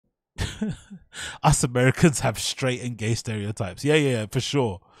Us Americans have straight and gay stereotypes. Yeah, for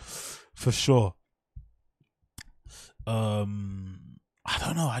sure, for sure. I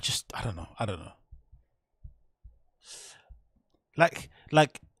don't know. I don't know. I don't know.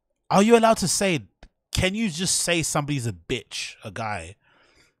 Like, are you allowed to say? Can you just say somebody's a bitch, a guy,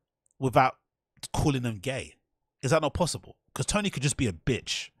 without calling them gay? Is that not possible? Because Tony could just be a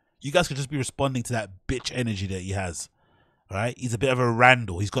bitch. You guys could just be responding to that bitch energy that he has, right? He's a bit of a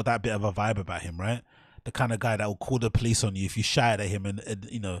Randall. He's got that bit of a vibe about him, right? The kind of guy that will call the police on you if you shout at him, and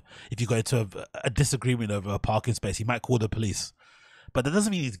you know, if you go into a disagreement over a parking space, he might call the police. But that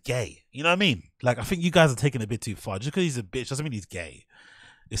doesn't mean he's gay. You know what I mean? Like, I think you guys are taking it a bit too far. Just because he's a bitch doesn't mean he's gay.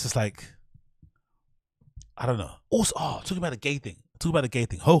 It's just like, I don't know. Also, talking about the gay thing. Talking about the gay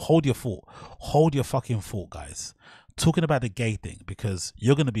thing. Hold your thought. Hold your fucking thought, guys. Talking about the gay thing, because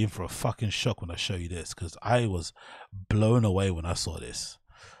you're going to be in for a fucking shock when I show you this, because I was blown away when I saw this,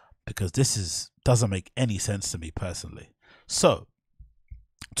 because this doesn't make any sense to me personally. So,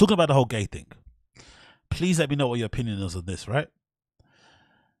 talking about the whole gay thing, please let me know what your opinion is on this, right?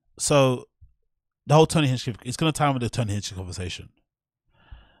 So, the whole Tony Hinchcliffe, it's going to tie with the Tony Hinchcliffe conversation.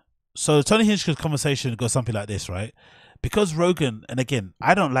 So, the Tony Hinchcliffe conversation goes something like this, right? Because Rogan, and again,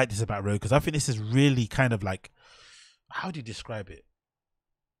 I don't like this about Rogan, because I think this is really kind of like, how do you describe it?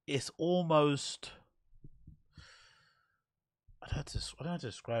 It's almost, I don't know how to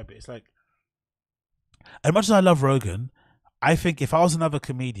describe it. It's like, as much as I love Rogan, I think if I was another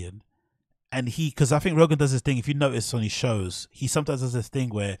comedian, and because I think Rogan does this thing, if you notice on his shows, he sometimes does this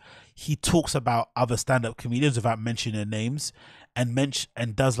thing where he talks about other stand-up comedians without mentioning their names, and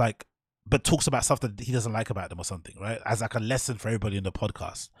does like, but talks about stuff that he doesn't like about them or something, right? As like a lesson for everybody in the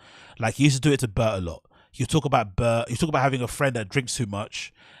podcast. Like, he used to do it to Bert a lot. You talk about Bert, you talk about having a friend that drinks too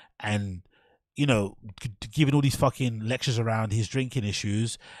much, and, you know, giving all these fucking lectures around his drinking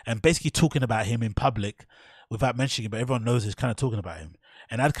issues, and basically talking about him in public without mentioning it, but everyone knows he's kind of talking about him.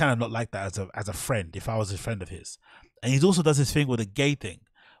 And I'd kind of not like that as a friend, if I was a friend of his. And he also does this thing with the gay thing,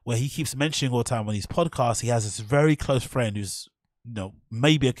 where he keeps mentioning all the time on his podcast, he has this very close friend who's, you know,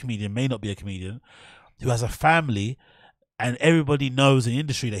 maybe a comedian, may not be a comedian, who has a family, and everybody knows in the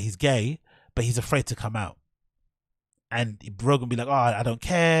industry that he's gay, but he's afraid to come out. And Rogan be like, oh, I don't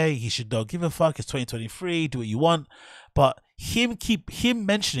care, he should not give a fuck, it's 2023, do what you want. But him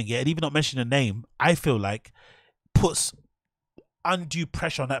mentioning it, and even not mentioning a name, I feel like puts undue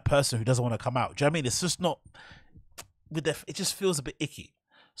pressure on that person who doesn't want to come out. Do you know what I mean? It's just not, it just feels a bit icky.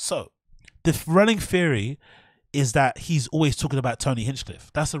 So the running theory is that he's always talking about Tony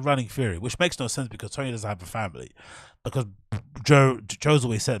Hinchcliffe. That's a running theory, which makes no sense, because Tony doesn't have a family. Because Joe's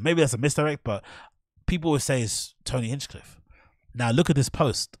always said, maybe that's a misdirect, but people always say it's Tony Hinchcliffe. Now look at this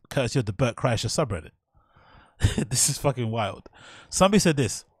post, courtesy of the Bert Kreischer subreddit. This is fucking wild. Somebody said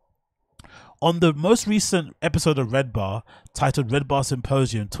this: on the most recent episode of Red Bar, titled Red Bar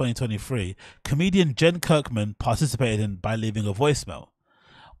Symposium 2023, comedian Jen Kirkman participated in by leaving a voicemail.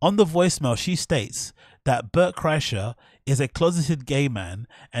 On the voicemail, she states that Bert Kreischer is a closeted gay man,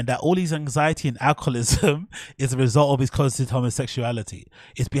 and that all his anxiety and alcoholism is a result of his closeted homosexuality.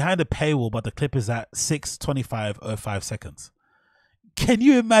 It's behind a paywall, but the clip is at 6:25:05 seconds. Can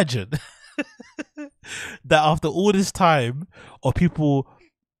you imagine that after all this time of people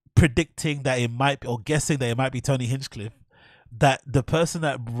predicting that it might be, or guessing that it might be Tony Hinchcliffe, that the person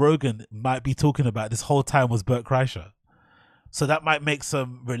that Rogan might be talking about this whole time was Bert Kreischer? So that might make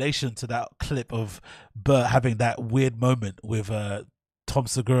some relation to that clip of Bert having that weird moment with Tom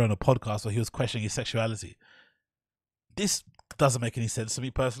Segura on a podcast where he was questioning his sexuality. This doesn't make any sense to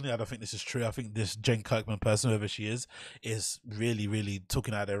me personally. I don't think this is true. I think this Jen Kirkman person, whoever she is really, really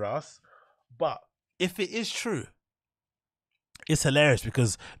talking out their ass. But if it is true, it's hilarious,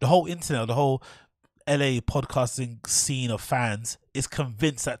 because the whole internet, the whole LA podcasting scene of fans is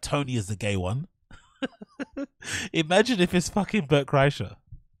convinced that Tony is the gay one. Imagine if it's fucking Bert Kreischer.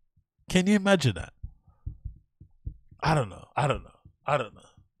 Can you imagine that? I don't know.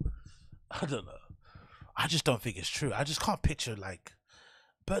 I just don't think it's true. I just can't picture, like,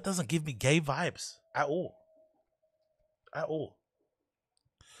 Bert doesn't give me gay vibes at all.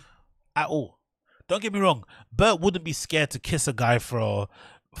 Don't get me wrong. Bert wouldn't be scared to kiss a guy for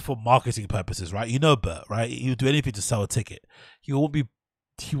marketing purposes, right? You know Bert, right? He would do anything to sell a ticket. He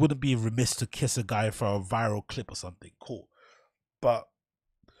wouldn't be remiss to kiss a guy for a viral clip or something. Cool. But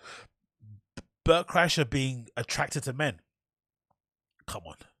Bert Kreischer being attracted to men, come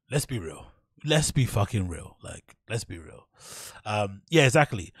on, let's be real. Let's be fucking real. Like, let's be real. Yeah,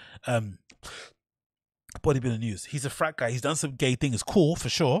 exactly. Bodybuilding news. He's a frat guy. He's done some gay things. Cool, for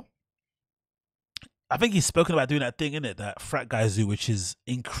sure. I think he's spoken about doing that thing in it, that frat guys do, which is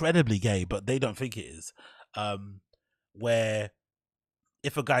incredibly gay, but they don't think it is. Where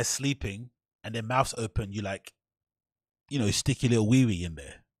if a guy's sleeping and their mouth's open, you like, stick your little wee wee in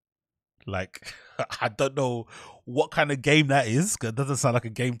there. Like, I don't know what kind of game that is, 'cause it doesn't sound like a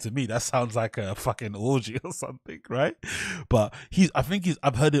game to me. That sounds like a fucking orgy or something, right? But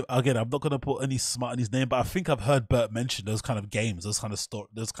I've heard it again. I'm not gonna put any smart in his name, but I think I've heard Bert mention those kind of games, those kind of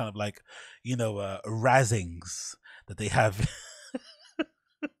those kind of like, razzings that they have.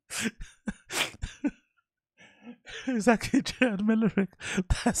 Exactly, Jared Millerick.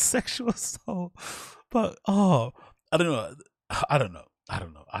 That's sexual assault. But I don't know. I don't know. I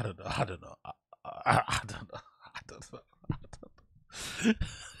don't know. I don't know. I don't know. I don't know. I don't know. I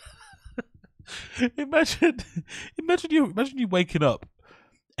don't know. Imagine you waking up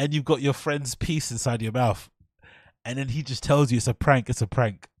and you've got your friend's piece inside your mouth, and then he just tells you it's a prank. It's a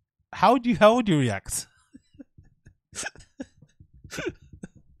prank. How would you react?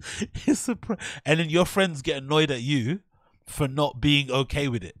 It's a prank, and then your friends get annoyed at you for not being okay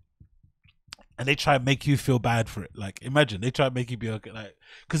with it, and they try and make you feel bad for it. Like, imagine they try and make you be okay, like,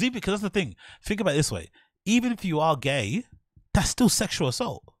 because that's the thing. Think about it this way: even if you are gay, that's still sexual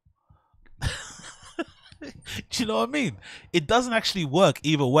assault. Do you know what I mean? It doesn't actually work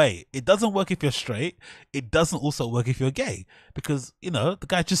either way. It doesn't work if you're straight. It doesn't also work if you're gay, because the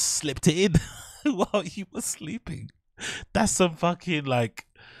guy just slipped it in while you were sleeping. That's some fucking, like,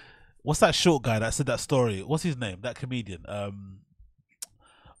 what's that short guy that said that story? What's his name? That comedian.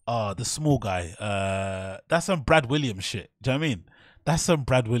 The small guy. That's some Brad Williams shit. Do you know what I mean? That's some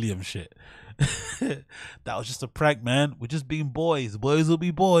Brad Williams shit. That was just a prank, man. We're just being boys. Boys will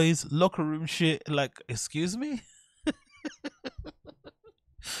be boys. Locker room shit. Like, excuse me?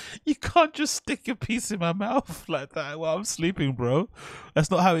 You can't just stick your piece in my mouth like that while I'm sleeping, bro. That's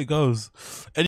not how it goes.